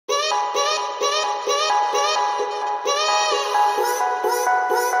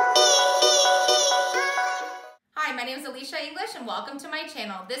and welcome to my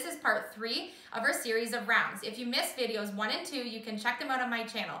channel. This is part 3 of our series of rounds. If you missed videos 1 and 2, you can check them out on my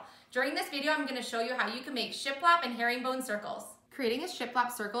channel. During this video, I'm going to show you how you can make shiplap and herringbone circles. Creating a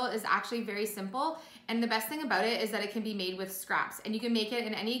shiplap circle is actually very simple, and the best thing about it is that it can be made with scraps, and you can make it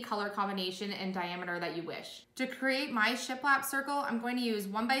in any color combination and diameter that you wish. To create my shiplap circle, I'm going to use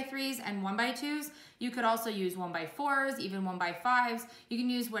 1x3s and 1x2s. You could also use 1x4s, even 1x5s. You can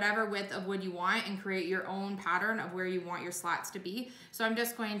use whatever width of wood you want and create your own pattern of where you want your slats to be. So I'm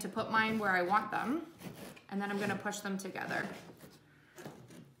just going to put mine where I want them, and then I'm going to push them together.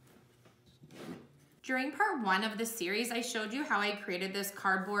 During part 1 of this series, I showed you how I created this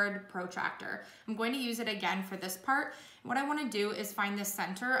cardboard protractor. I'm going to use it again for this part. What I want to do is find the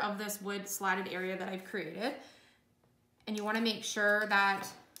center of this wood slatted area that I've created. And you want to make sure that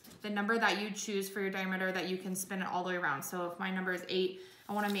the number that you choose for your diameter, that you can spin it all the way around. So if my number is 8,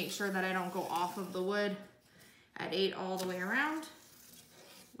 I want to make sure that I don't go off of the wood at 8 all the way around,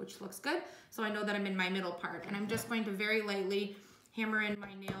 which looks good. So I know that I'm in my middle part. And I'm just going to very lightly hammer in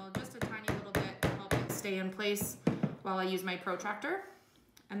my nail just a tiny little bit, stay in place while I use my protractor.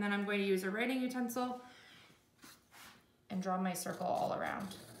 And then I'm going to use a writing utensil and draw my circle all around.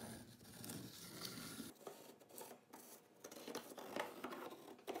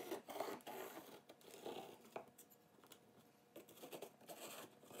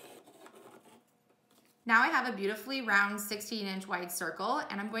 Now I have a beautifully round 16-inch wide circle,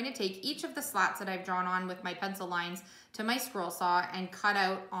 and I'm going to take each of the slats that I've drawn on with my pencil lines to my scroll saw and cut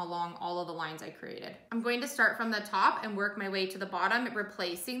out along all of the lines I created. I'm going to start from the top and work my way to the bottom,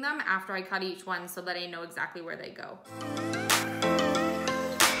 replacing them after I cut each one so that I know exactly where they go.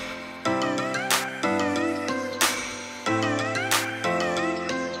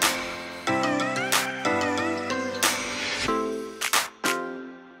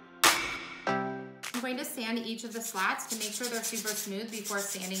 I'm going to sand each of the slats to make sure they're super smooth before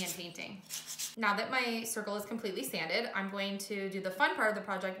sanding and painting. Now that my circle is completely sanded, I'm going to do the fun part of the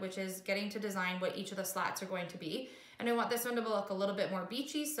project, which is getting to design what each of the slats are going to be. And I want this one to look a little bit more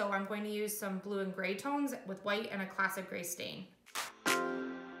beachy, so I'm going to use some blue and gray tones with white and a classic gray stain.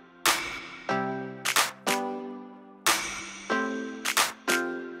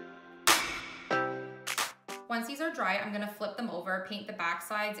 Once these are dry, I'm going to flip them over, paint the back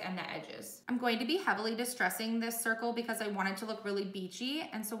sides and the edges. I'm going to be heavily distressing this circle because I want it to look really beachy.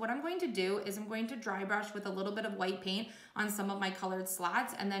 And so what I'm going to do is I'm going to dry brush with a little bit of white paint on some of my colored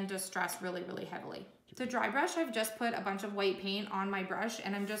slats and then distress really, really heavily. To dry brush, I've just put a bunch of white paint on my brush,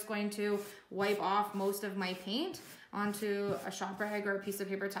 and I'm just going to wipe off most of my paint onto a shop rag or a piece of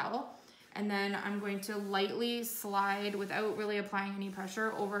paper towel. And then I'm going to lightly slide, without really applying any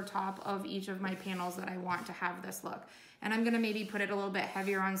pressure, over top of each of my panels that I want to have this look. And I'm gonna maybe put it a little bit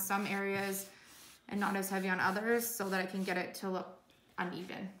heavier on some areas and not as heavy on others so that I can get it to look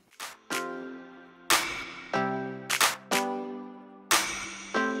uneven.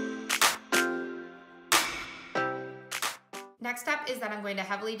 Next step is that I'm going to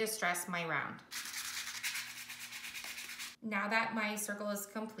heavily distress my round. Now that my circle is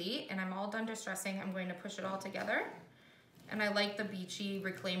complete and I'm all done distressing, I'm going to push it all together. And I like the beachy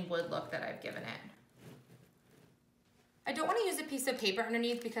reclaimed wood look that I've given it. I don't want to use a piece of paper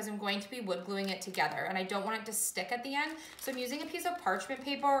underneath because I'm going to be wood gluing it together and I don't want it to stick at the end. So I'm using a piece of parchment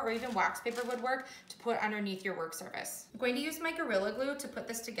paper or even wax paper would work to put underneath your work surface. I'm going to use my Gorilla Glue to put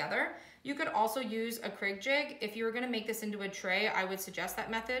this together. You could also use a Kreg jig. If you were going to make this into a tray, I would suggest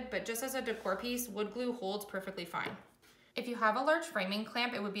that method, but just as a decor piece, wood glue holds perfectly fine. If you have a large framing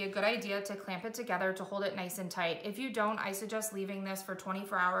clamp, it would be a good idea to clamp it together to hold it nice and tight. If you don't, I suggest leaving this for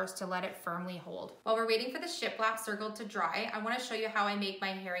 24 hours to let it firmly hold. While we're waiting for the shiplap circle to dry, I want to show you how I make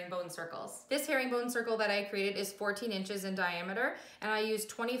my herringbone circles. This herringbone circle that I created is 14 inches in diameter, and I use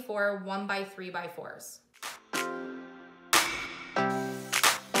 24 1x3x4s.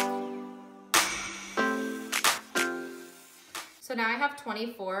 So now I have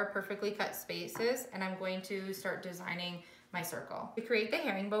 24 perfectly cut spaces, and I'm going to start designing my circle. To create the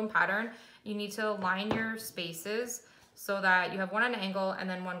herringbone pattern, you need to line your spaces so that you have one at an angle and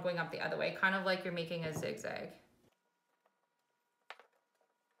then one going up the other way, kind of like you're making a zigzag.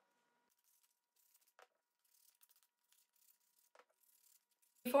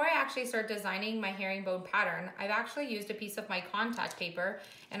 Before I actually start designing my herringbone pattern, I've actually used a piece of my contact paper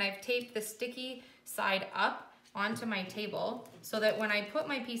and I've taped the sticky side up onto my table so that when I put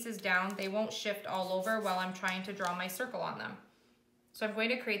my pieces down, they won't shift all over while I'm trying to draw my circle on them. So I'm going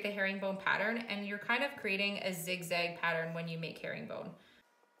to create the herringbone pattern, and you're kind of creating a zigzag pattern when you make herringbone.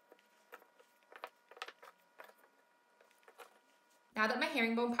 Now that my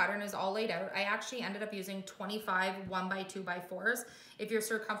herringbone pattern is all laid out, I actually ended up using 25 1x2x4s. If your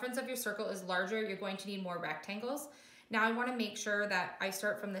circumference of your circle is larger, you're going to need more rectangles. Now I want to make sure that I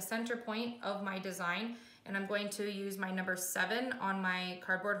start from the center point of my design, and I'm going to use my number 7 on my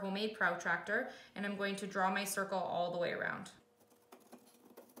cardboard homemade protractor, and I'm going to draw my circle all the way around.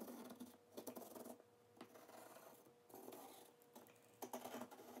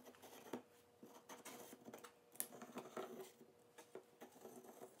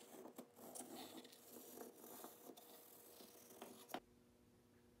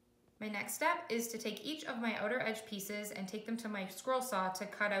 My next step is to take each of my outer edge pieces and take them to my scroll saw to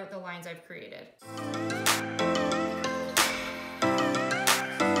cut out the lines I've created.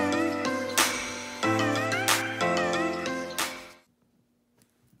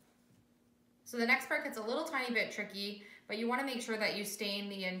 So the next part gets a little tiny bit tricky, but you want to make sure that you stain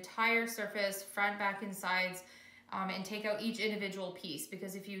the entire surface, front, back, and sides, and take out each individual piece,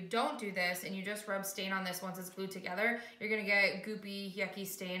 because if you don't do this and you just rub stain on this once it's glued together, you're gonna get goopy, yucky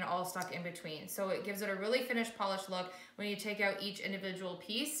stain all stuck in between. So it gives it a really finished, polished look when you take out each individual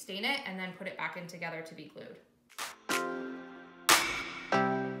piece, stain it, and then put it back in together to be glued.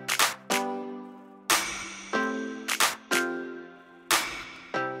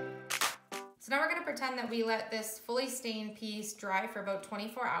 So now we're gonna pretend that we let this fully stained piece dry for about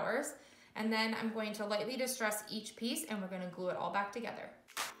 24 hours. And then I'm going to lightly distress each piece, and we're going to glue it all back together.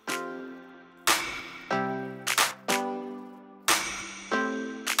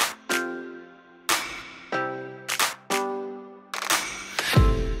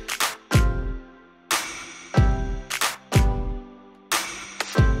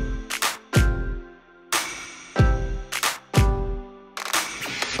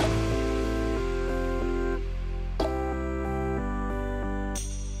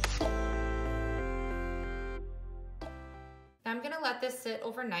 I'm gonna let this sit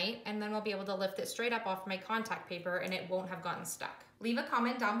overnight, and then we'll be able to lift it straight up off my contact paper and it won't have gotten stuck. Leave a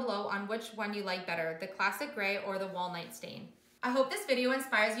comment down below on which one you like better, the classic gray or the walnut stain. I hope this video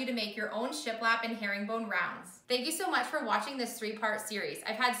inspires you to make your own shiplap and herringbone rounds. Thank you so much for watching this 3-part series.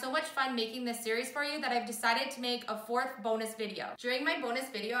 I've had so much fun making this series for you that I've decided to make a 4th bonus video. During my bonus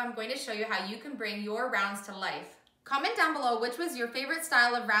video, I'm going to show you how you can bring your rounds to life. Comment down below which was your favorite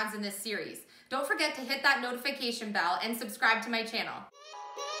style of rounds in this series. Don't forget to hit that notification bell and subscribe to my channel.